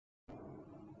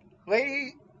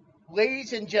Lady,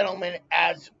 Ladies and gentlemen,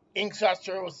 as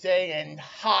Inksuster will say, and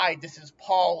hi, this is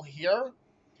Paul here.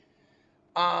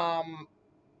 Um,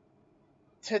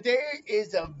 Today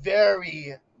is a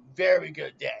very, very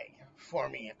good day for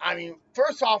me. I mean,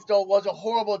 first off, though, it was a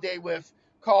horrible day with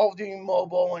Call of Duty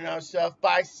Mobile and other stuff,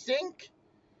 but I think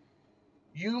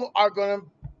you are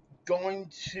going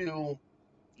to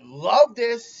love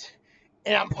this,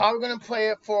 and I'm probably gonna play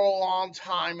it for a long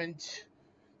time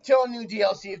until a new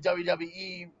DLC of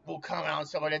WWE will come out and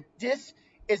stuff like that. This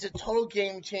is a total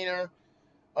game changer,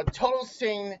 a total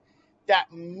thing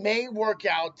that may work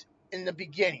out in the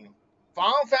beginning.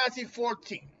 Final Fantasy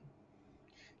XIV.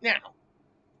 Now,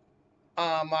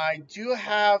 I do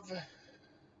have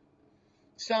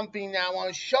something that I want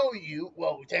to show you.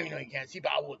 Well, technically you can't see,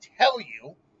 but I will tell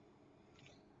you.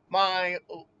 My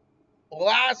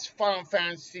last Final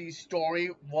Fantasy story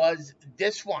was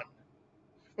this one.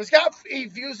 It's got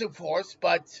 8 views, of course,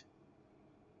 but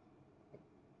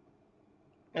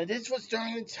this was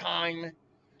during the time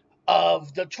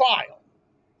of the trial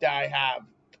that I have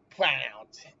planned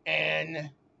out. And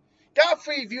got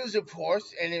 3 views, of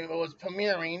course, and it was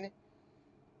premiering,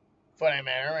 for that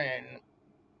matter, and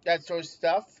that sort of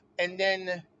stuff. And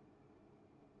then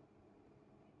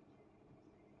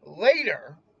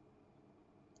later,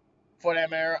 for that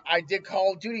matter, I did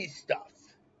Call of Duty stuff.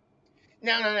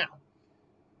 Now.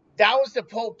 That was the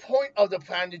whole point of the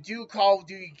plan, to do Call of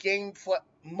Duty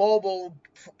mobile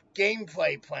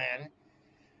gameplay plan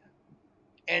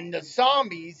and the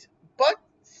zombies, but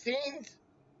things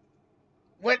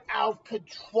went out of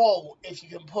control, if you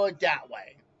can put it that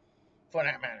way, for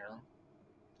that matter.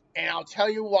 And I'll tell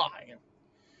you why.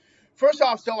 First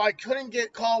off, though, I couldn't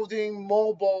get Call of Duty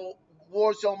Mobile,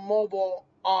 Warzone Mobile,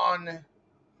 on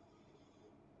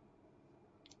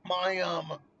my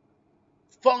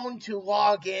phone to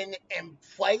log in and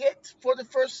play it for the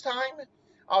first time.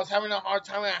 I was having a hard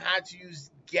time, and I had to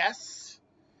use guests,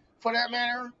 for that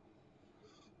matter.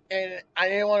 And I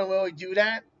didn't want to really do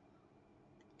that.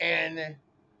 And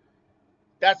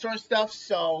that sort of stuff.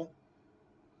 So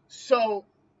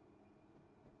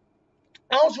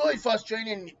I was really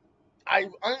frustrated, and I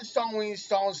uninstalled and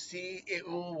reinstalled to see it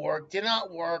will work. Did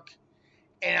not work.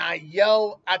 And I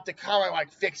yelled at the comment,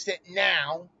 like, fix it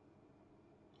now,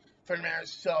 for the matter.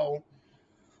 So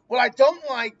what I don't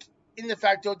like in the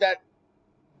fact, though, that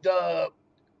the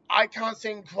icon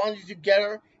saying crunching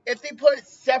together, if they put it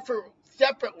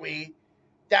separately,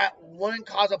 that wouldn't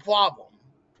cause a problem.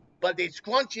 But they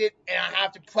scrunch it, and I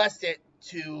have to press it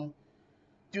to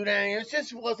do that. And it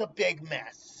just was a big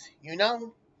mess, you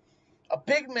know? A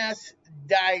big mess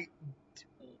that I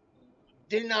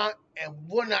did not and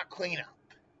would not clean up,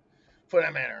 for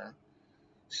that matter.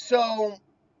 So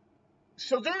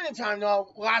during the time,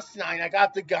 though, last night, I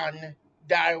got the gun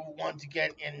that I wanted to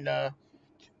get in the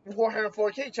Warhammer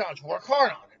 40K challenge. Work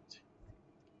hard on it.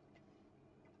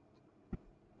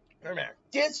 Remember,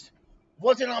 this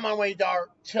wasn't on my radar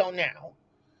till now.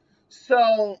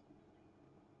 So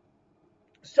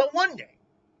one day,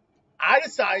 I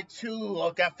decided to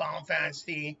look at Final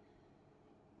Fantasy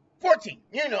 14,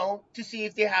 to see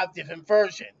if they have different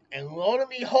version. And lo and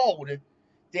behold,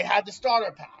 they had the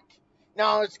starter pack.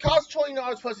 Now, it costs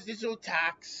 $20 plus a digital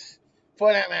tax,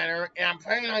 for that matter, and I'm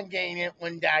planning on getting it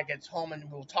when Dad gets home, and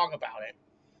we'll talk about it,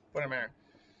 for that matter.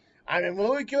 I've been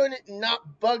really good at not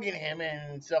bugging him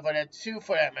and stuff like that, too,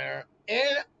 for that matter.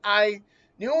 And I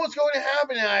knew what was going to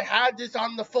happen, and I had this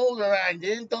on the folder, and I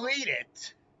didn't delete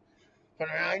it. But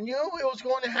I knew it was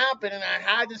going to happen, and I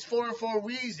had this folder for a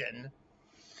reason,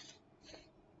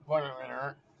 for that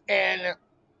matter. And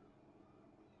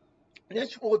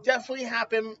this will definitely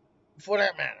happen, for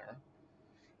that matter.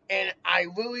 And I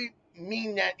really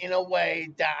mean that in a way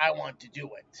that I want to do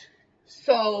it.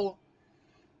 So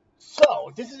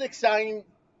this is exciting.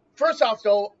 First off,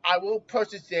 though, I will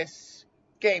purchase this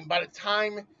game. By the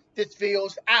time this video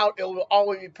is out, it will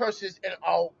already be purchased and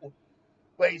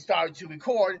already started to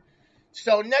record.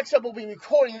 So next up, we'll be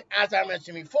recording, as I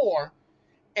mentioned before,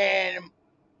 and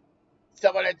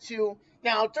stuff like that too.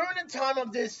 Now, during the time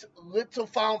of this little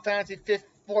Final Fantasy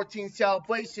 14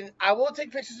 celebration, I will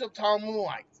take pictures of Tom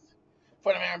Moonlight,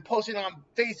 for the man, and post it on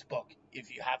Facebook.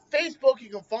 If you have Facebook, you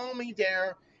can follow me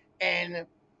there and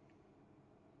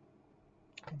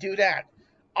do that.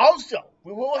 Also,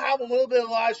 we will have a little bit of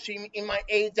live streaming in my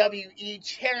AWE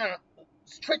channel,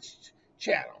 Twitch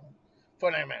channel,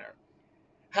 for that matter.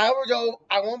 However, though,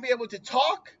 I won't be able to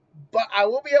talk, but I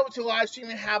will be able to live stream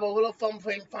and have a little fun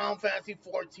playing Final Fantasy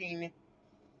 14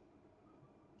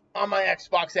 on my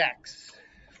Xbox X,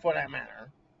 for that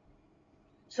matter.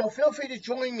 So feel free to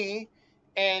join me,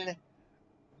 and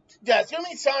it's going to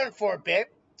be silent for a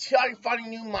bit, till I find a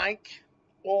new mic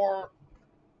or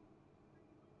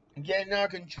get another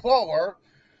controller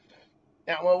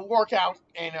that will work out,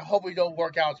 and hopefully they'll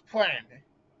work out as planned.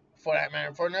 For that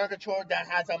matter, for another controller that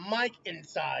has a mic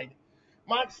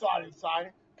slot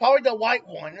inside, probably the white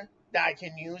one that I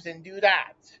can use and do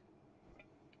that.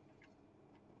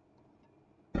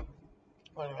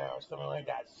 Or something like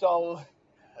that. So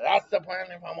that's the plan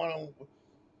if I want to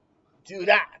do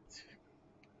that.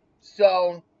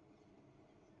 So,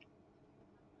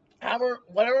 however,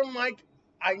 whatever mic,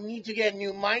 I need to get a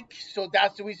new mic. So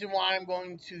that's the reason why I'm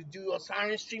going to do a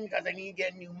silent stream, because I need to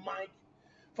get a new mic.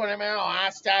 For the matter, I'll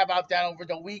ask Dad about that over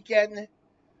the weekend.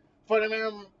 For the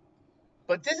matter,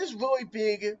 but this is really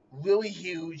big, really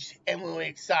huge, and really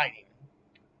exciting.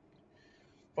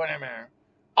 For that matter.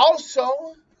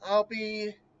 Also, I'll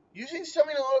be using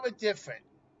something a little bit different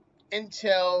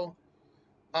until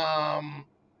something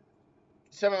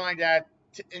like that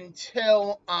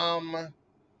until the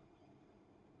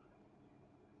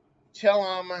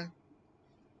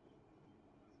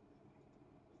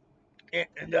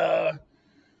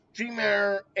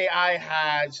Dreamer AI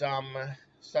has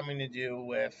something to do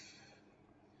with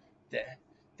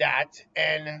that,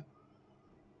 and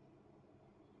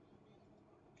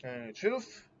the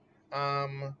truth,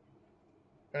 for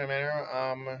a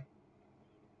matter,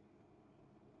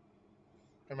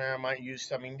 I might use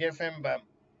something different, but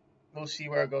we'll see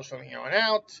where it goes from here on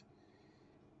out,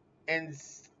 and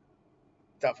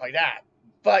stuff like that.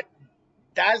 But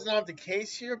that's not the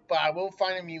case here, but I will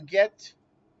find a new get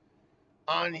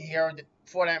on here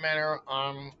for that matter,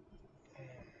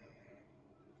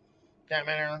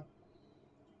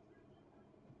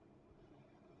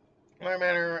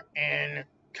 and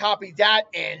copy that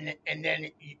in, and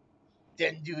then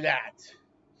do that.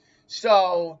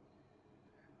 So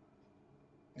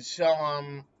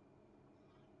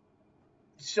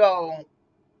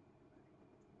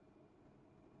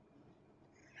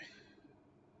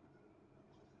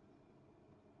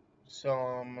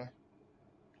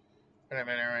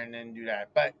and then do that.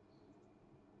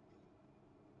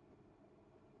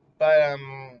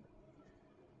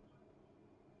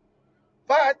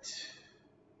 But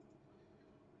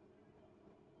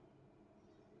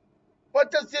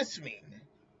what does this mean?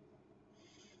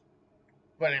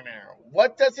 Wait a minute.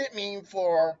 What does it mean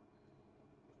for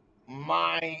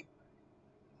my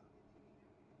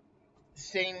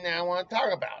thing that I want to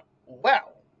talk about?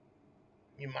 Well,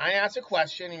 you might ask a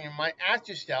question, and you might ask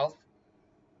yourself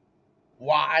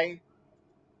why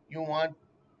you want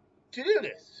to do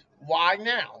this. Why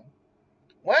now?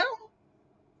 Well,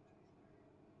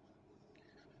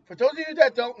 for those of you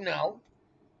that don't know,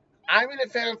 I've been a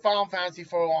fan of Final Fantasy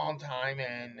for a long time,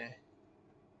 and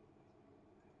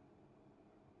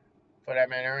for that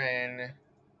matter,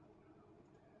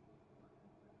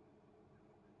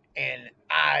 and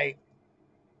I've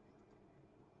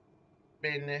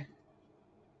been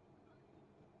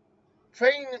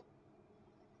playing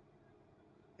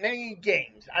many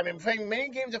games. I've been playing many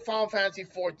games of Final Fantasy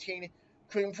XIV,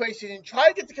 including PlayStation. Tried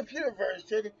to get the computer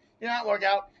version, did not work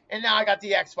out, and now I got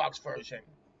the Xbox version.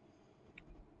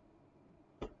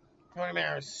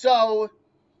 So,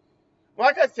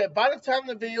 like I said, by the time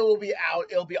the video will be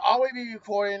out, it'll be already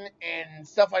recording and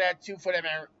stuff like that too, for that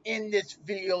matter, in this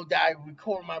video that I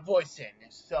record my voice in.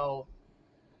 So,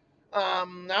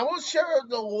 I will share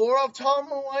the lore of Tom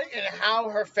Moonlight and how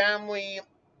her family,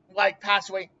 passed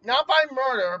away, not by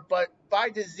murder, but by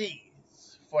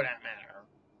disease, for that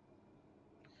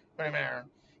matter.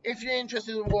 If you're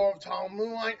interested in the lore of Tom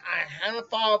Moonlight, I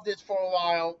haven't followed this for a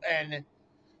while, and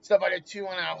stuff like that too,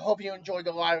 and I hope you enjoyed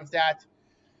the live of that.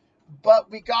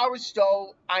 But regardless,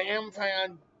 though, I am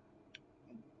planning on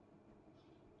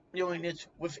doing this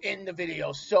within the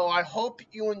video. So I hope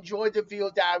you enjoyed the video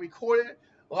that I recorded.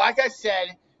 Like I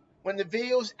said, when the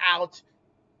video's out,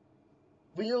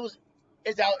 it will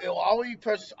already be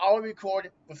purchased, already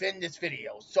recorded within this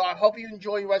video. So I hope you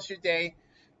enjoy the rest of your day.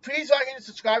 Please like and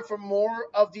subscribe for more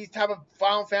of these type of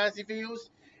Final Fantasy videos,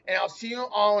 and I'll see you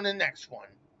all in the next one.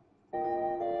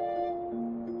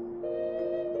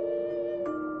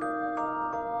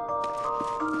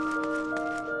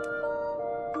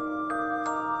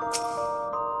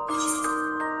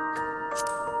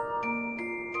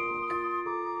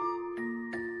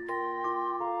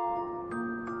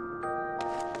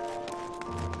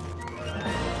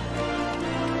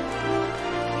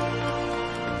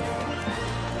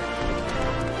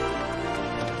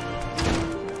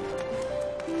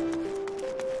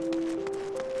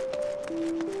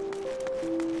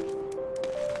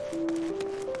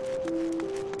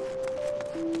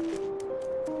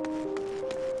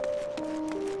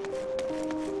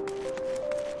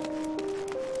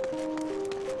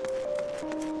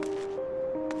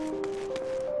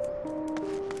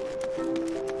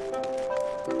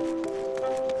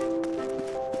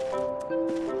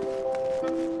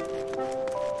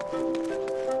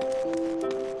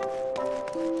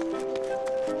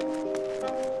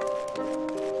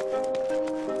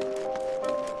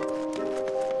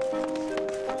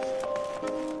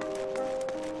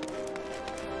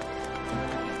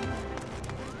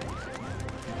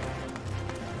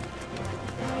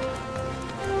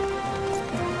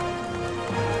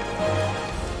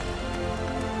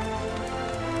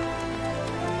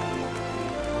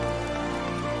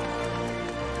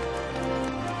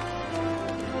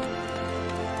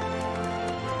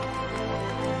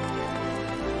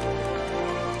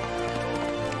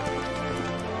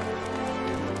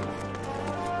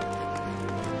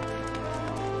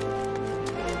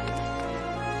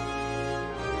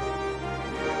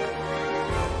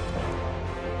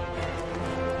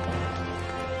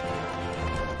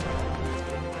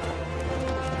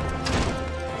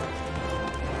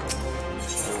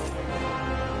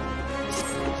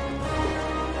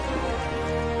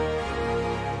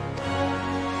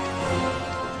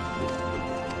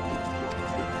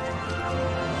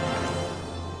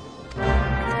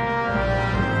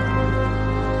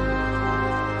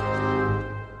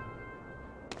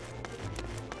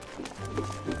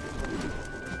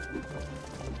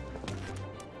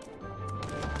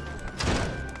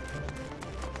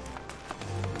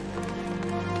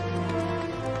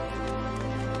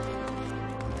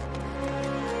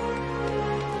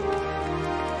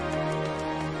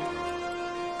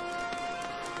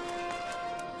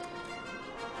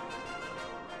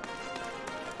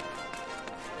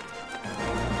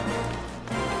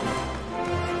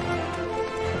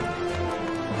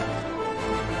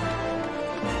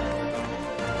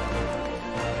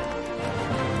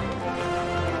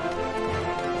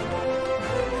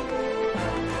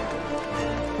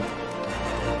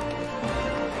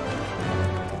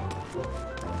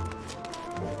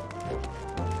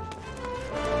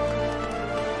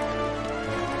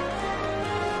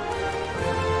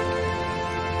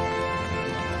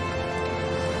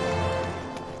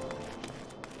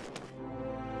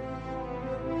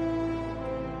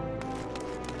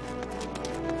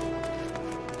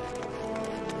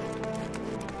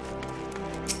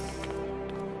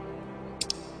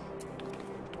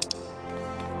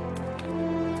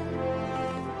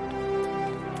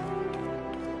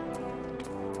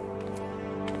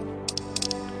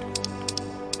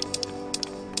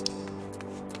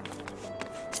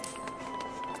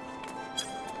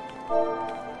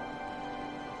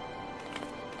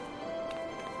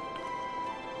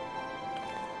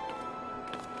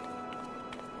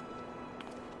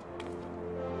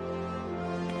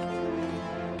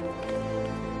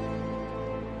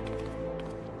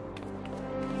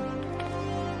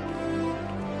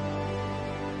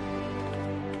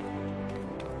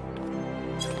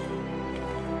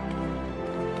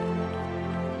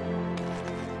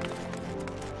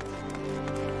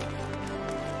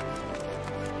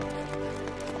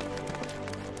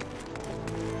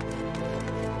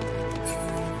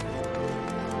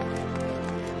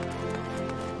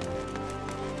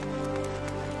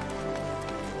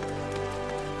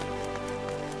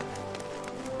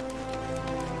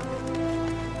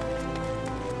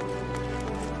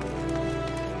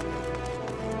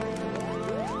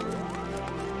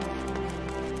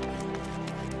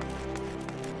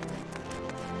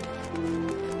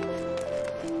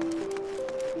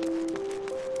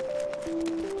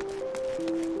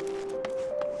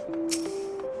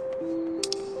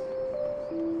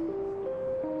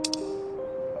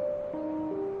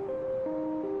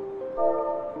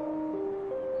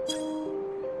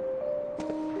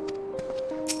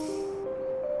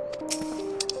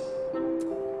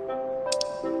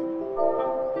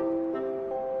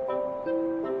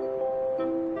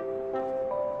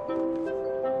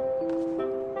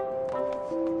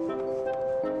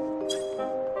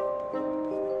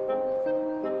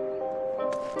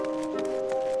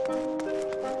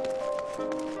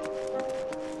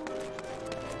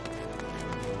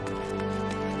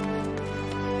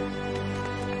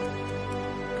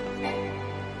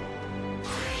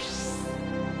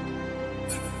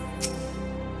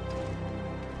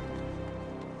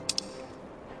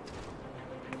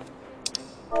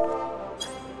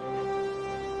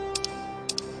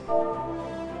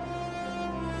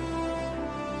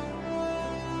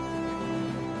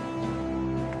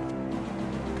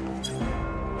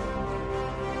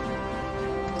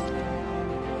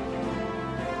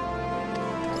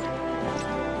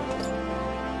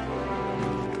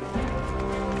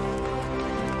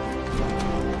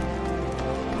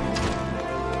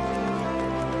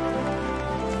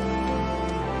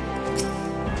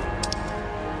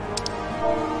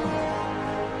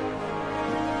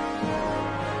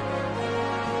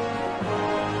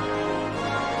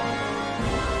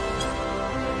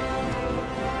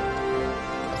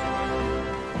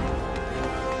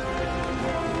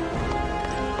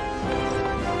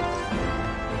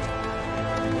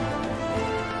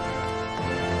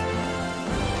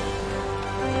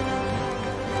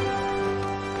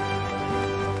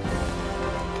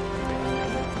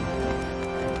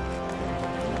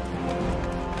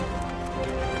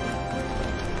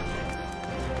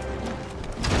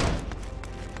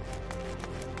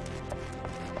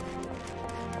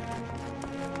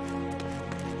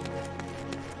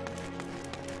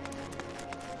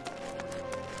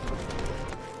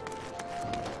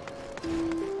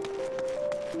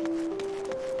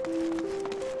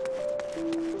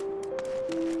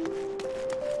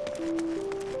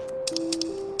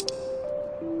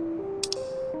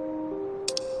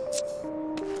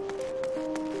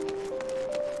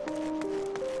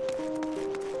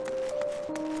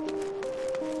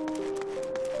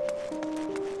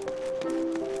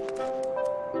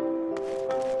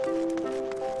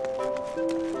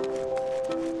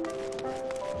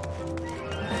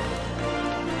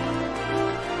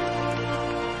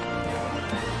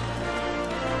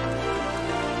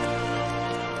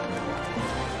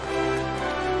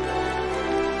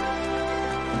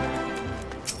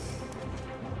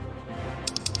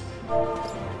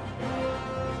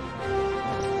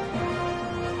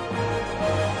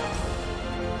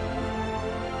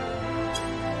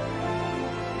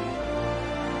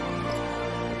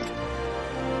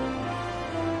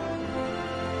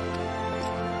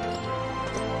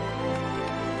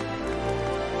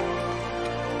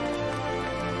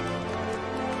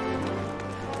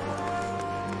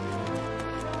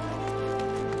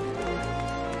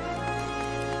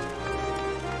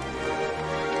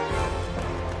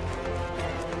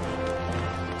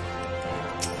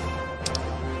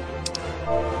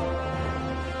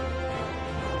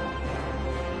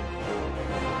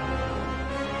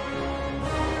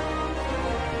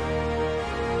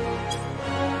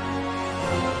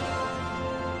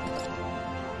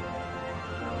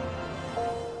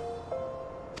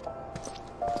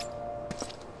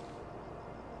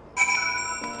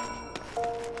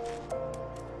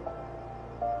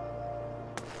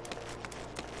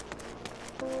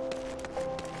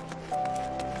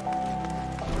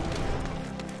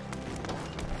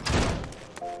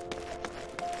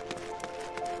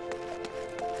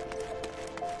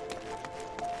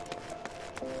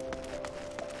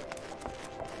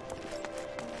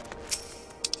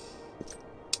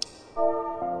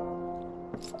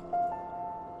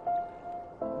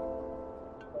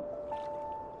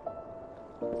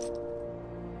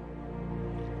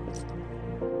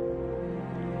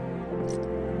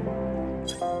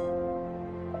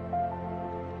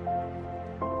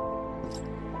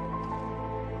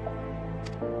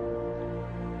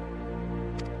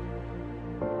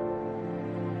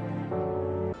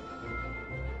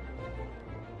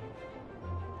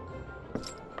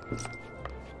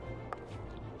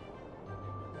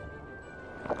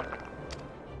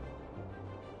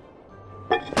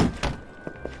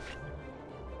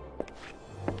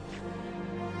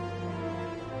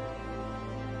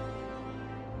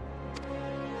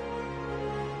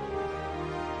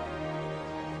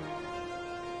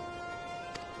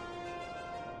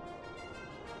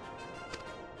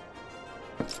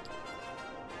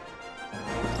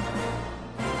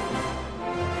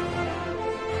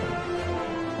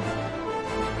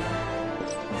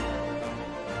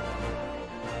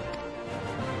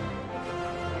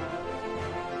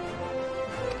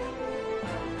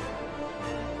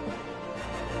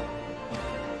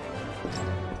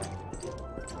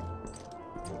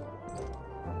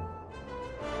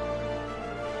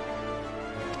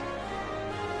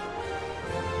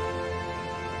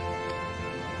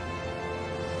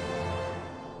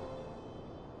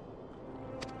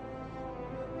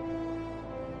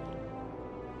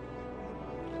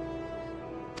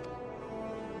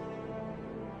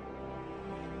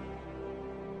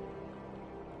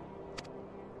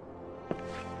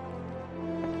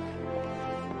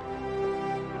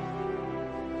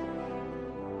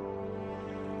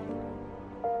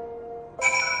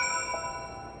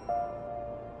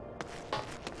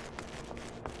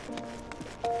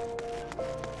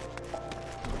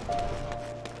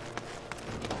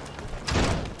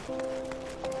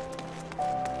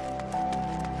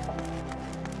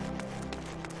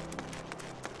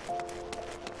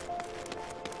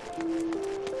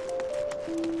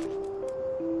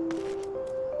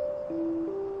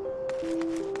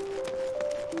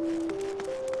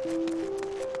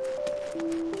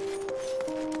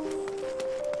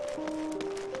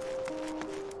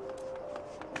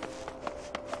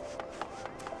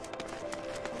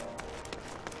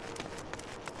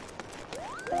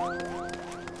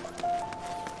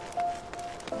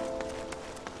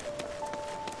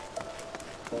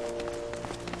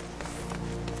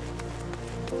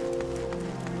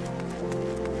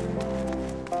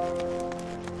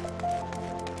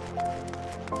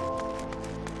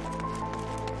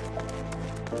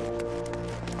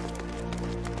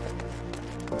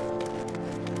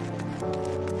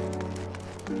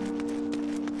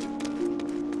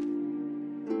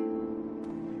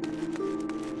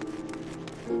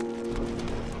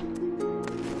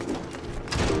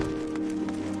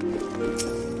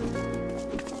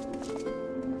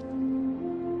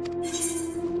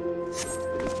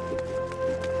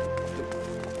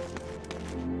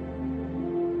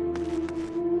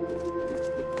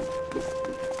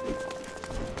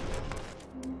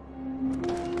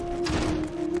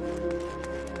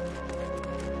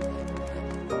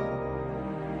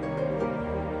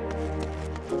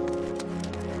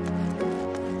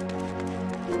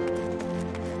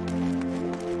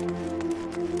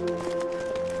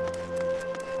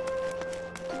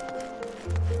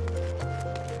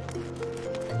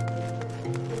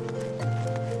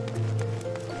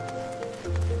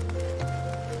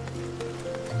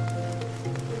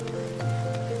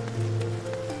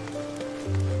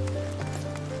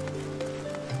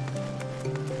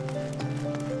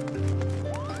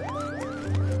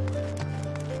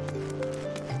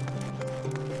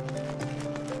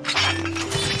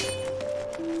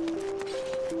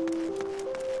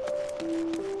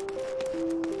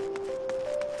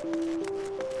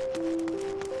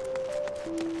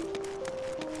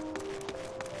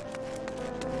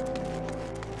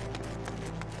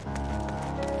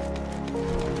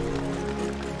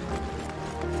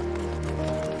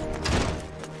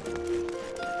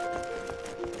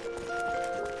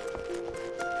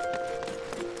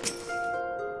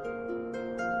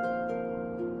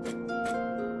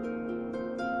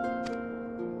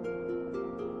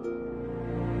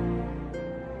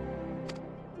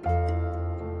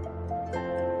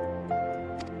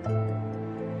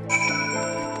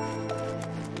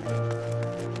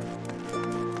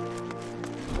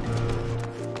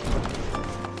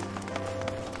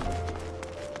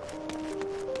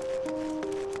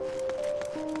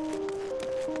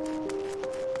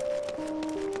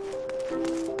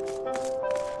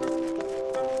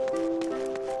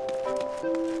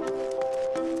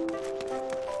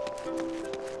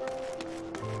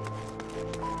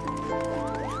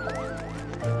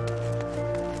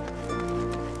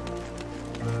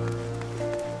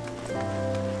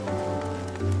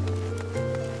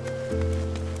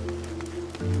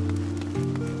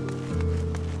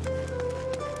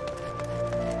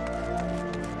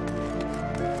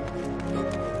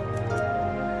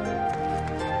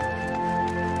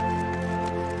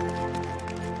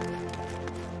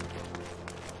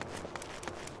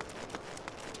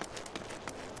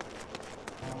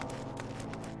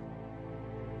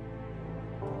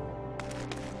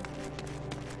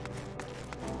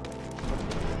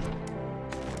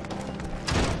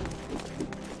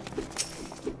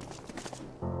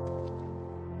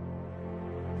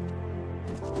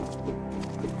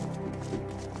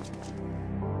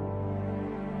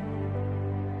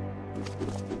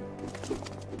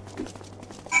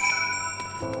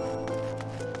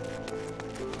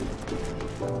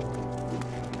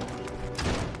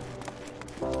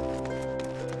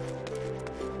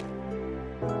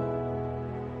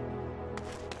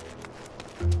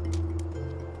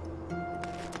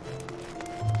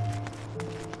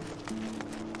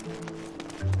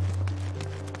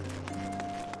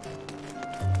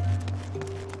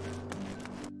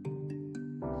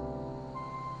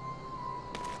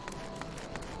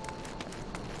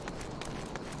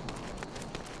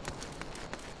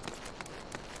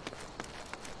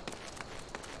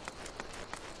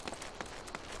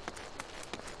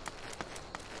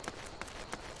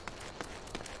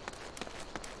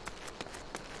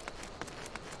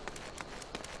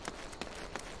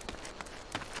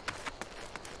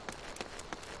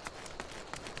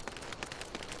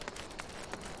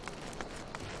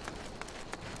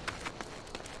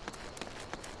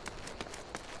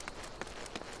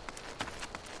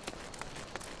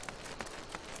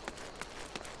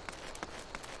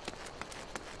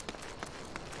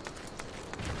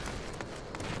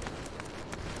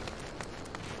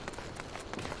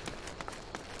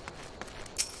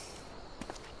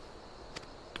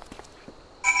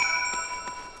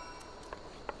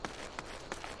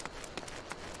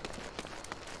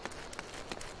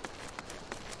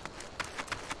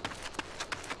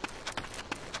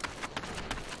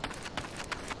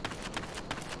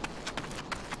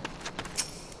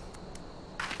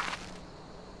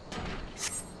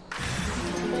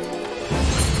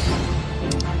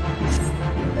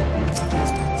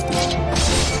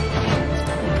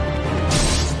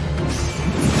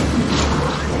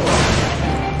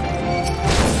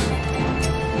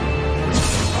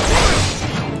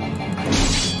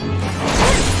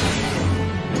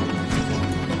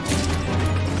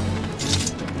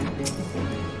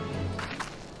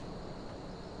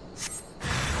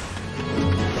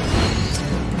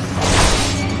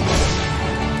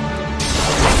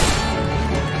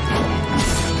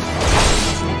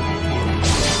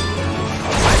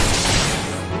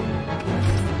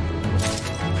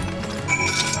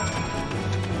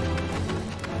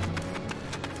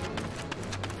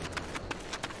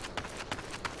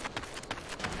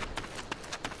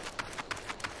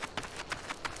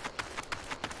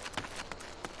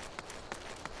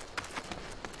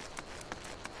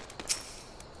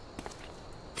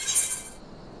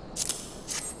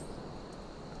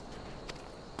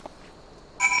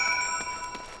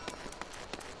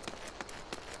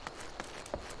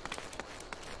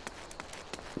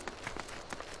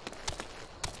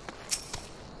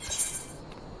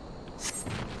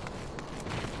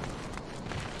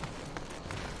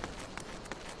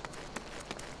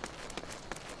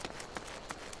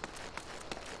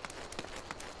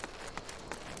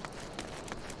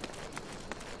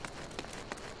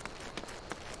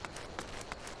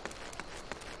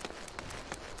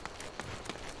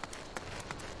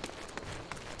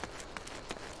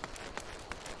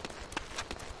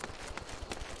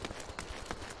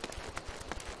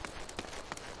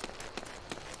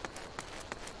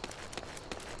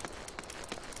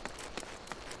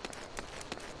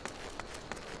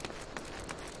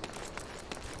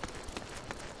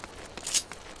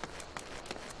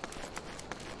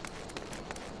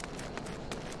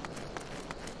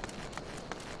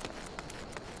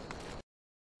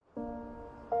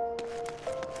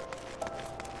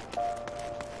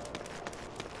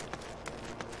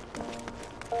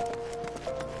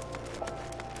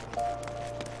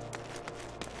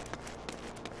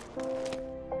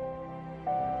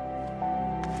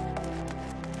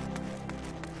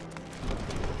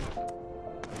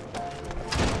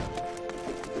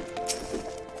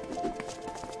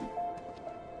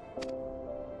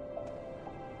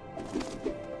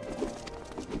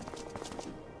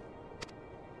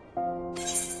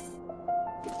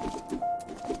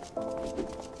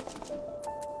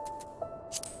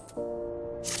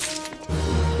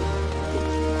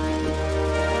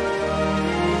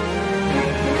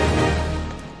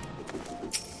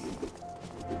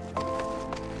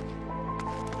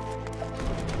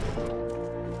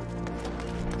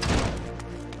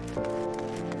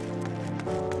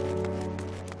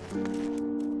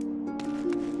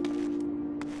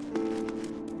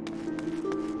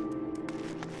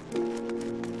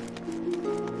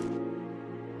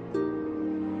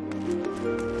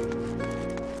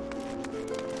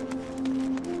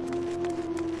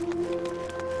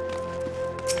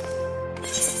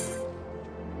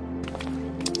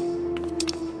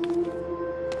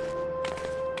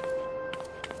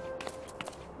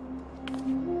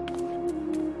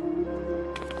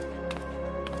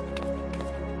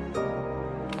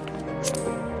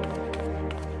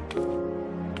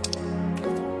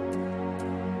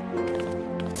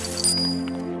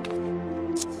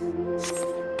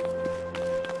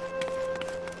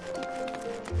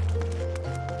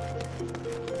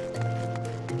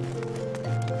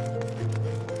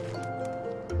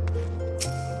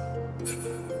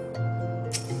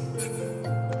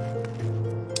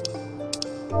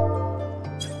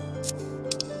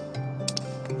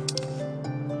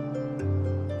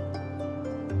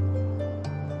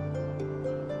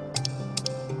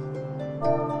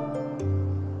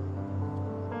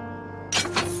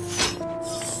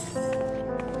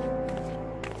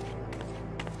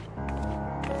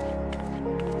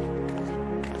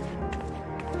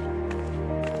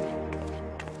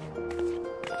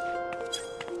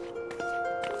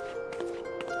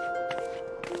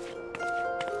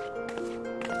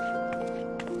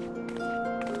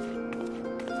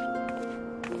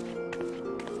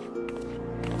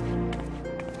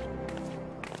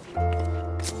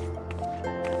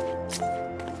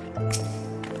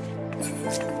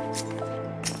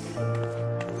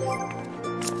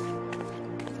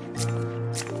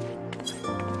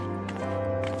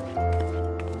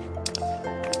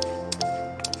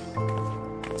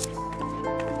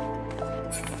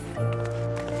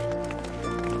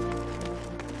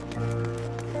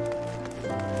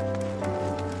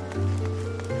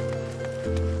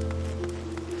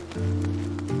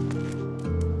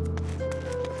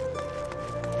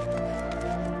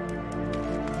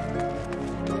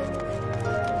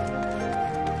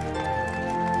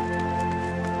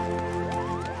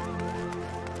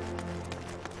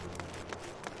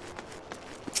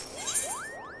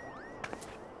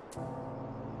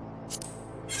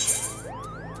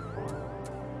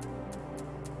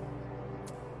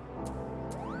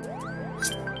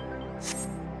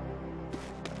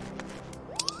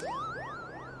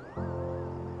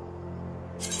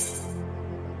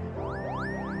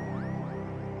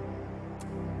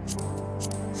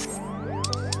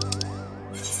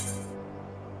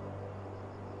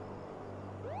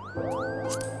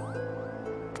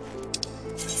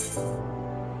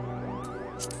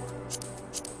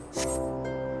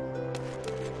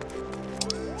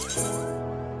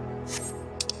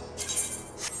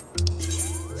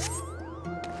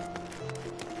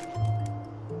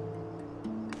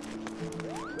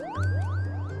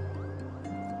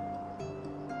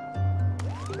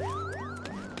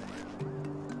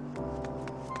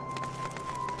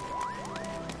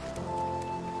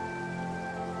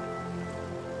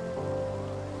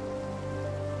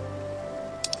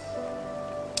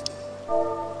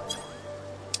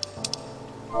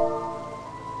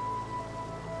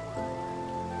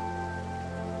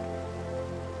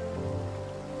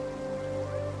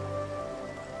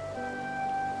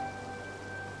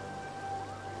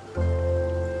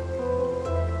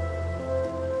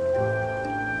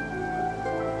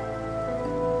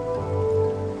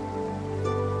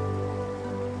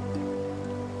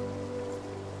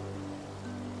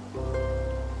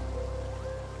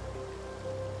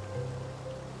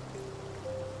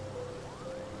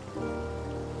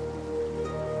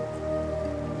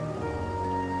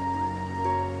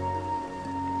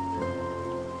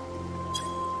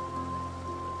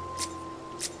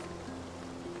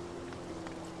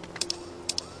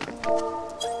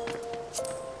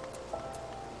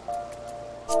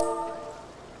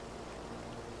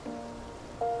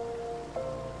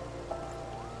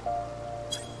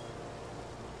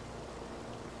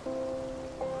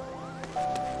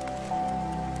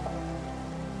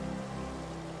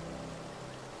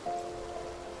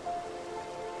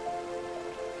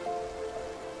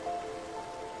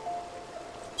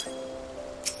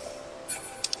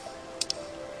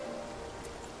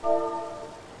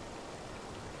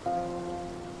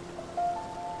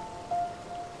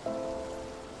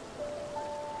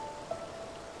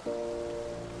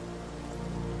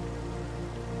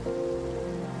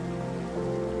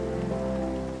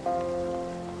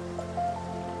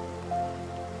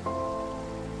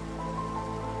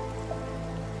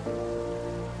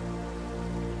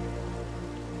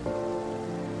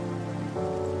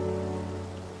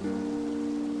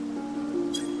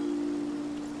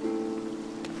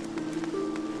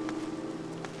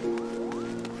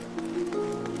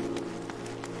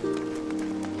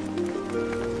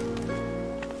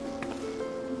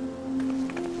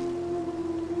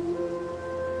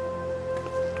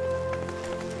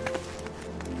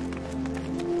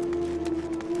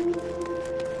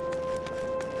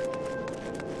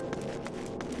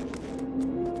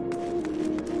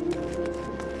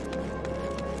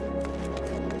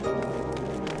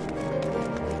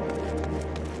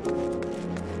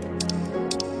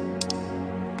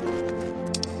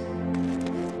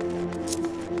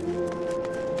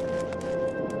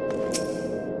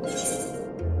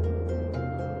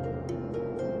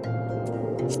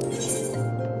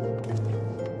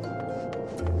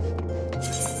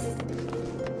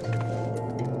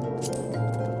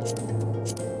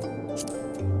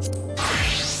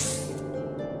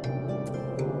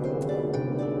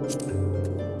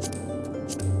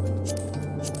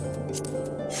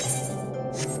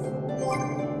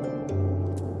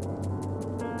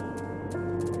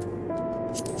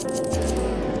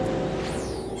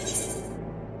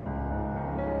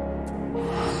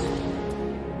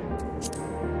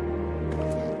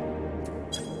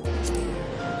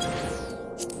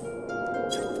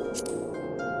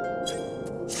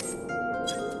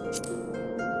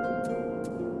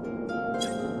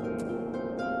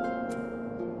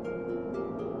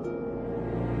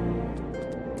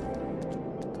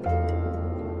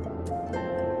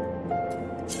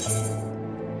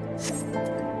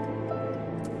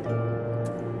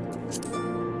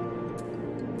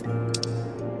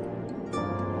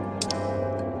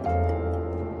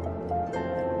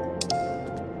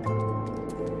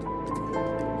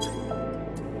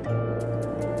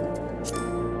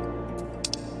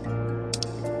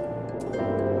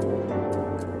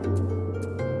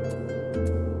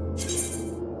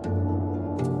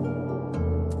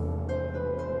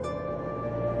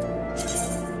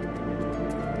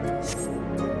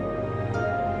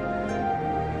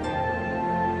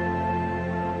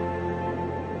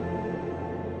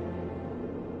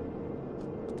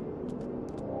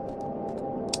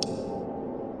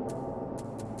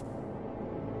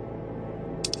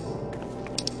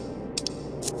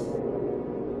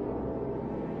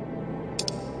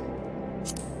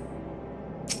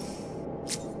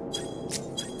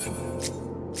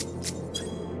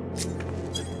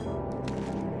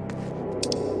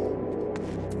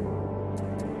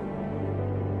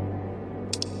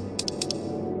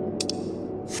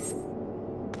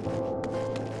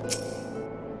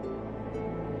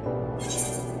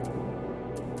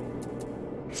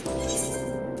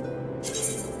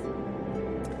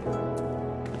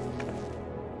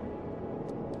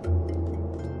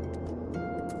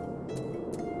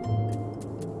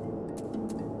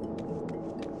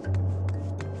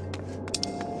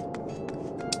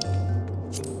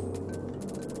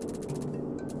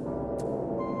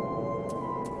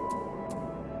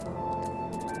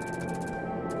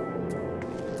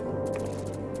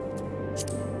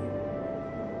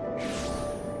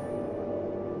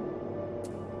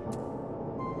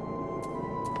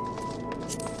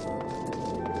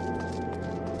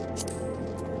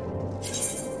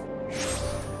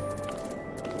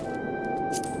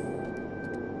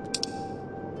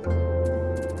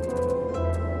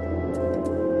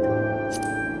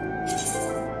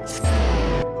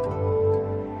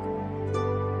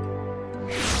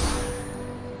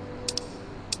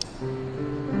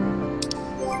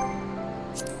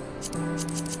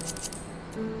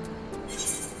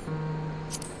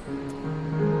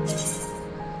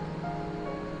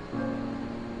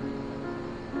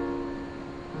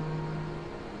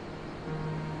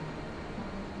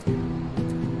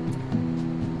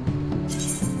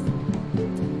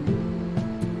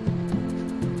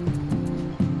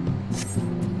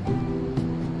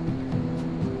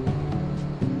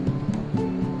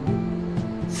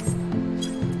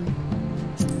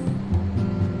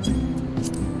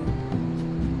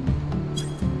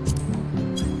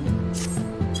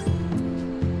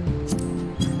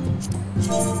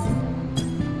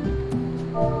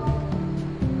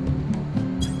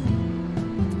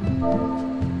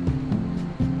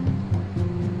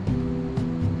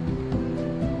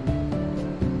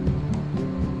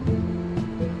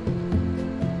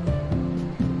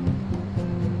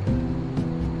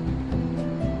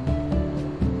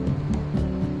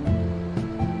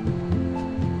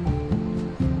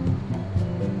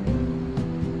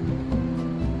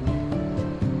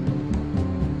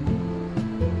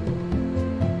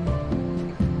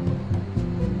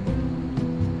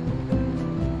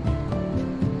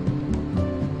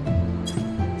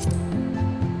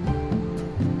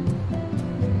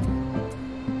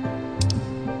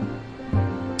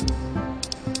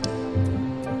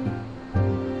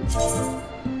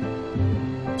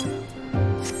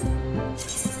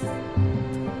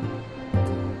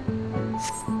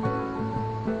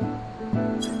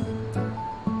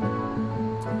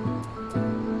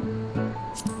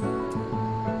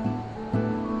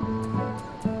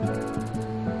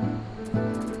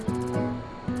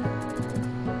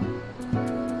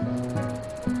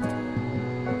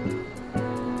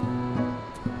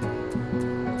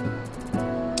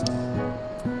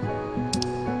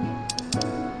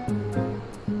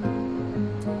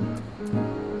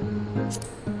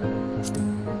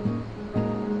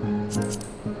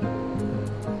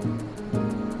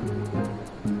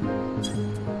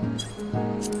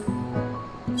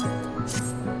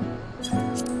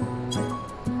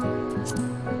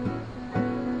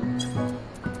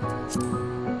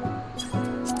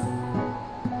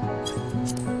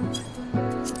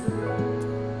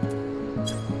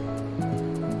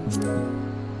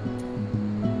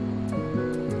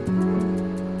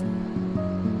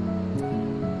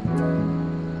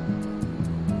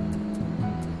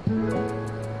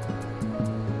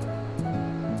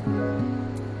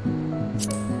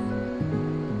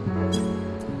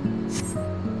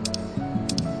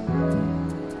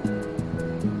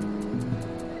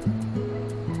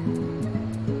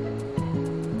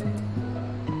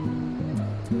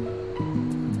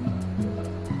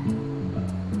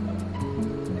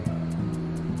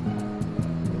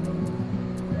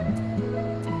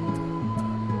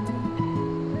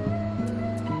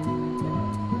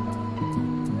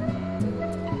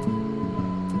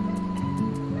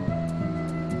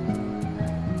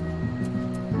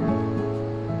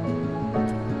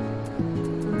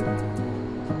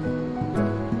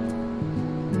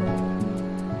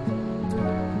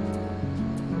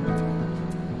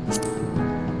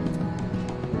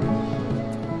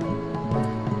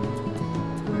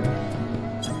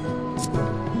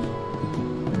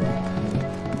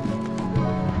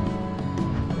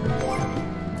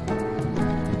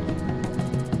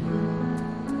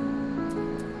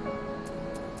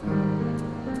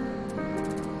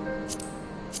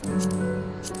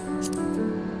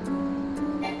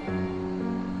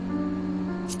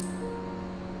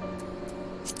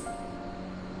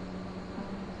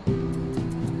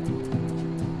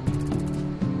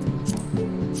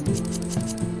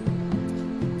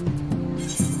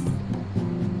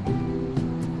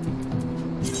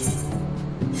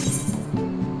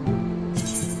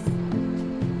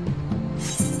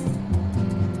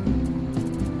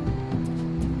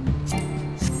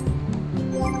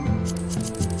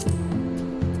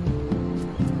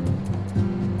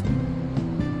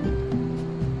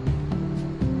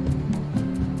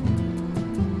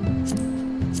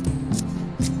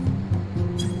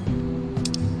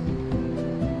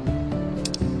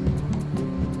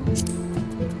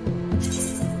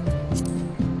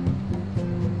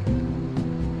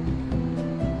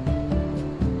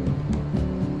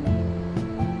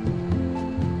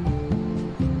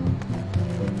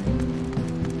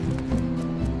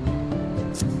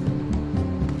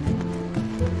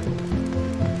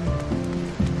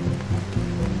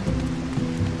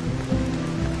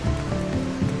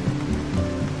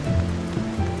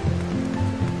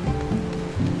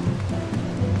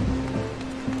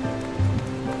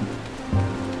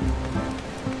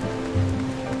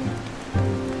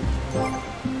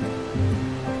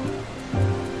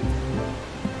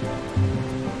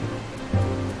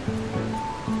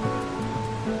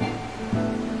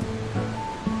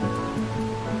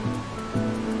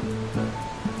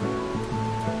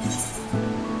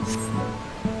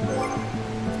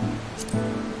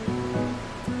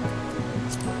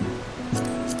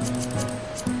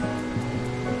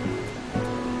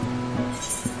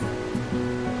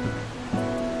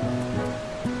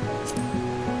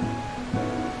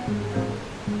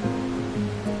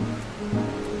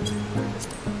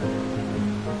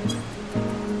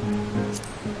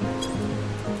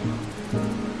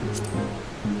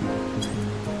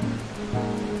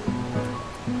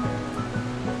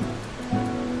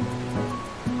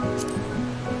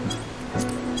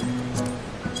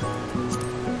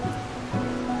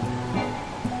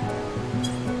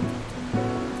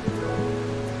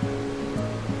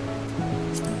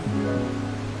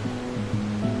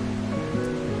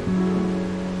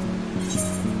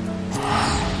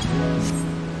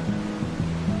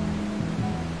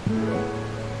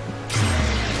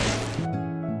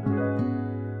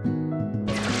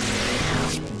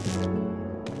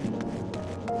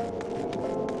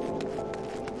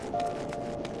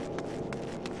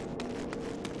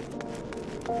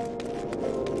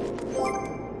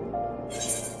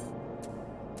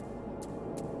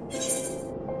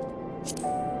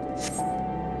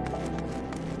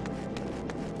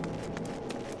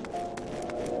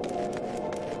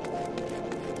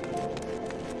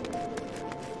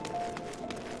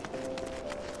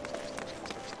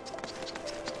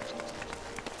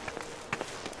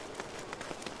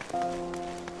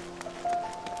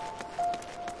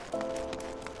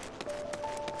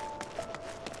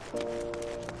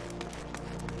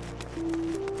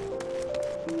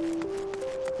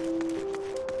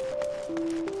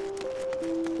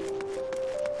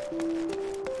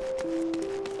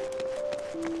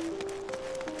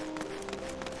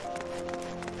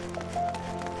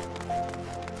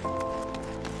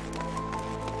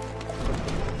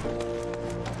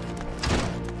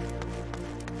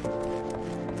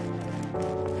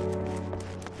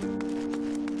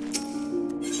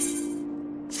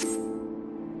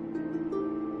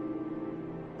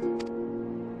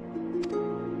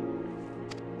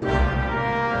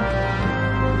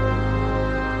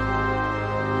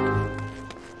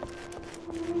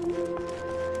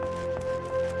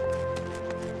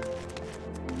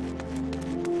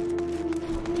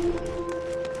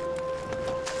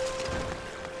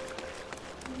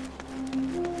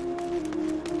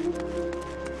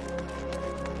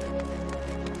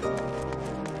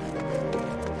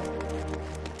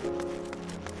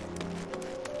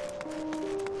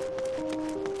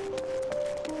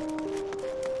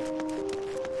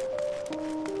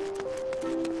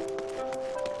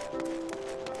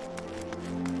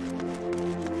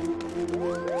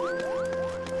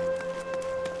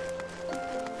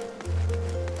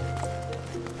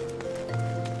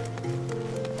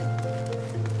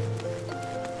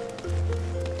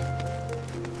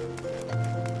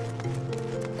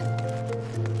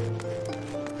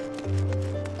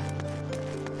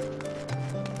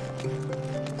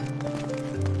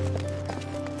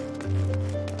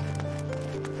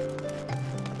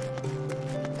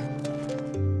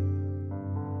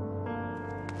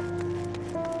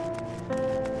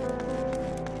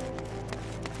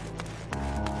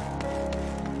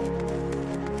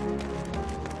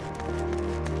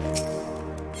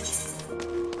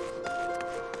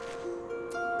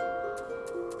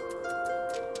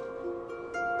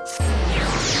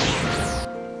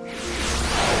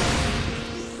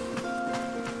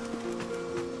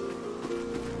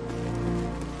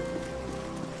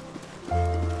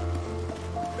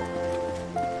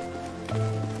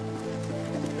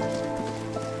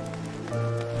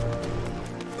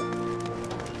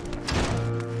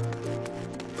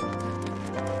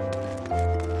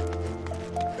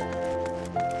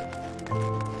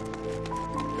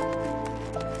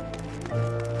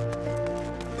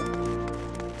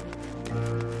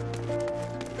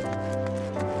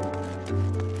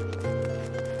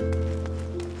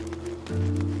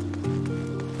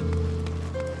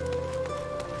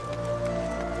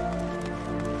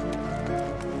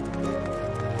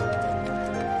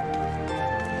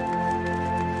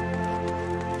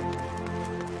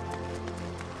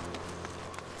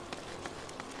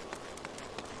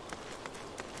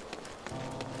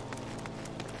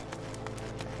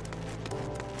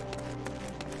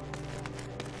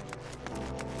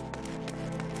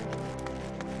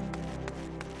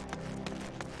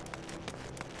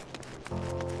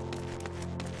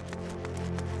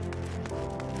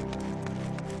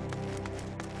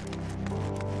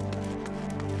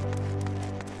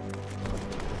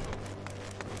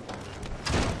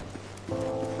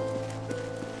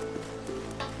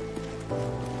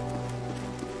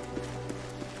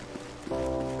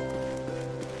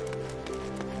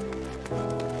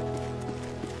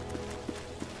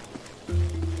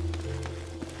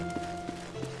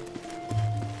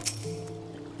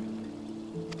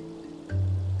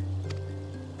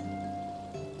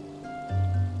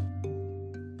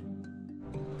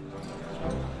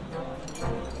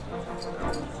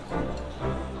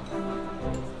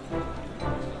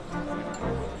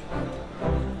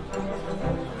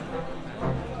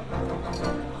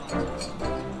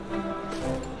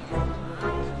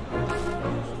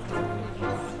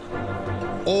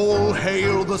 All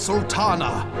hail the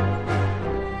Sultana!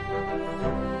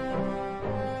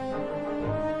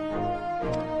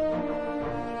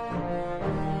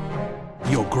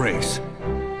 Your Grace.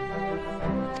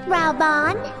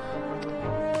 Raoban?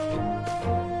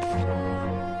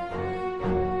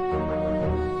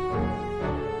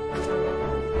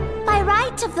 By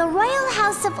right of the Royal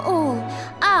House of Ul,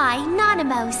 I,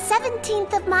 Nanamo,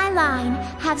 17th of my line,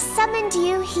 have summoned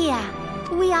you here.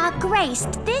 We are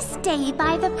graced this day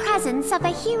by the presence of a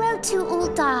hero to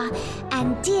Ul'dah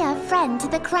and dear friend to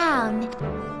the crown.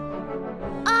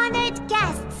 Honored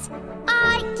guests,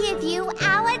 I give you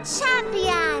our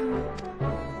champion!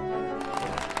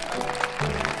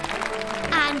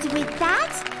 And with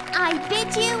that, I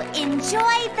bid you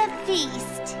enjoy the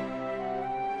feast.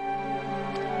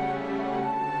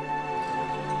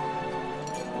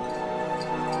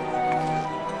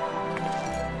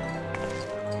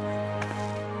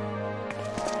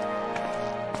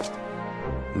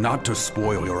 Not to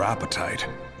spoil your appetite,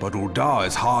 but Ul'dah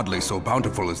is hardly so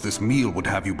bountiful as this meal would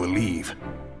have you believe.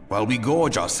 While we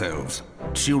gorge ourselves,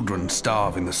 children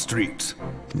starve in the streets,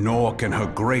 nor can her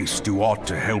grace do aught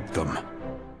to help them.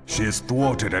 She is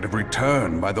thwarted at every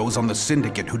turn by those on the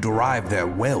syndicate who derive their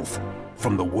wealth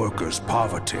from the workers'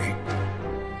 poverty.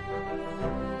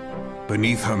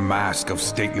 Beneath her mask of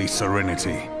stately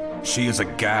serenity, she is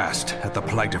aghast at the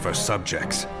plight of her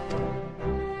subjects.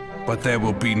 But there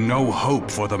will be no hope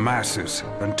for the masses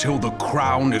until the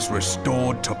crown is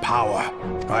restored to power.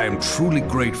 I am truly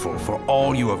grateful for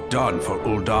all you have done for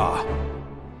Ul'dah,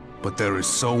 but there is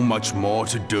so much more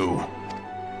to do.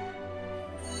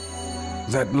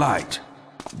 That light,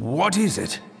 what is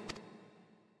it?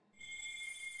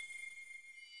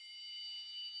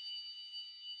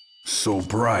 So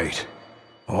bright,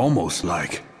 almost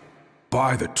like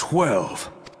by the 12.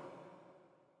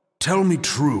 Tell me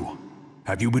true.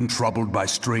 Have you been troubled by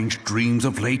strange dreams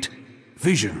of late?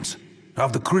 Visions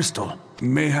of the crystal?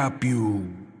 Mayhap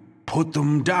you put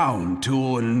them down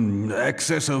to an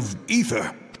excess of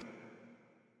ether?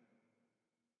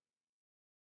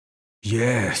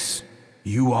 Yes,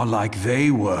 you are like they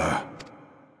were.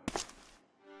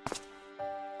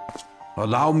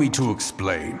 Allow me to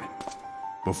explain.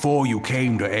 Before you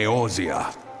came to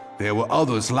Eorzea, there were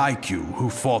others like you who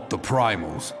fought the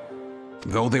primals.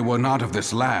 Though they were not of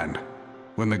this land,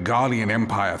 when the Garlean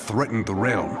Empire threatened the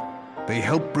realm, they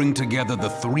helped bring together the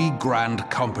 3 grand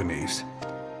companies.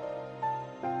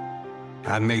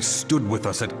 And they stood with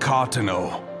us at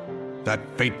Cartano, that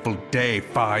fateful day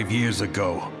 5 years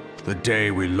ago, the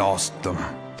day we lost them.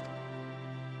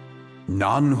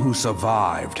 None who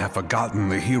survived have forgotten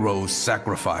the heroes'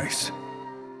 sacrifice,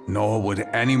 nor would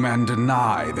any man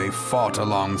deny they fought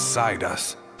alongside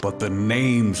us. But the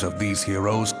names of these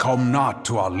heroes come not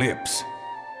to our lips.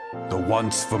 The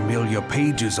once familiar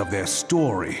pages of their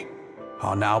story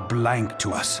are now blank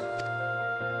to us.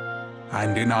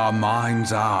 And in our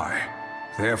mind's eye,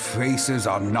 their faces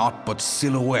are naught but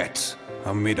silhouettes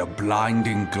amid a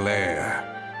blinding glare.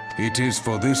 It is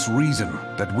for this reason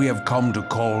that we have come to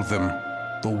call them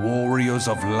the Warriors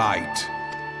of Light.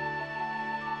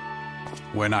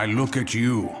 When I look at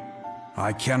you,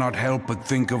 I cannot help but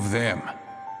think of them,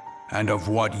 and of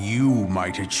what you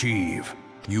might achieve.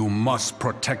 You must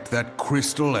protect that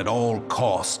crystal at all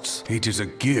costs. It is a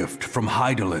gift from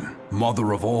Hydaelyn,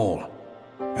 mother of all,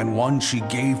 and one she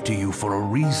gave to you for a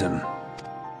reason.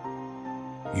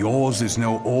 Yours is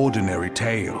no ordinary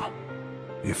tale.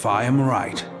 If I am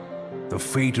right, the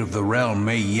fate of the realm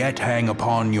may yet hang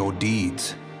upon your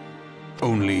deeds.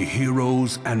 Only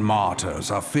heroes and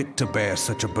martyrs are fit to bear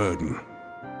such a burden.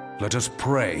 Let us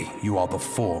pray you are the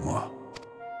former.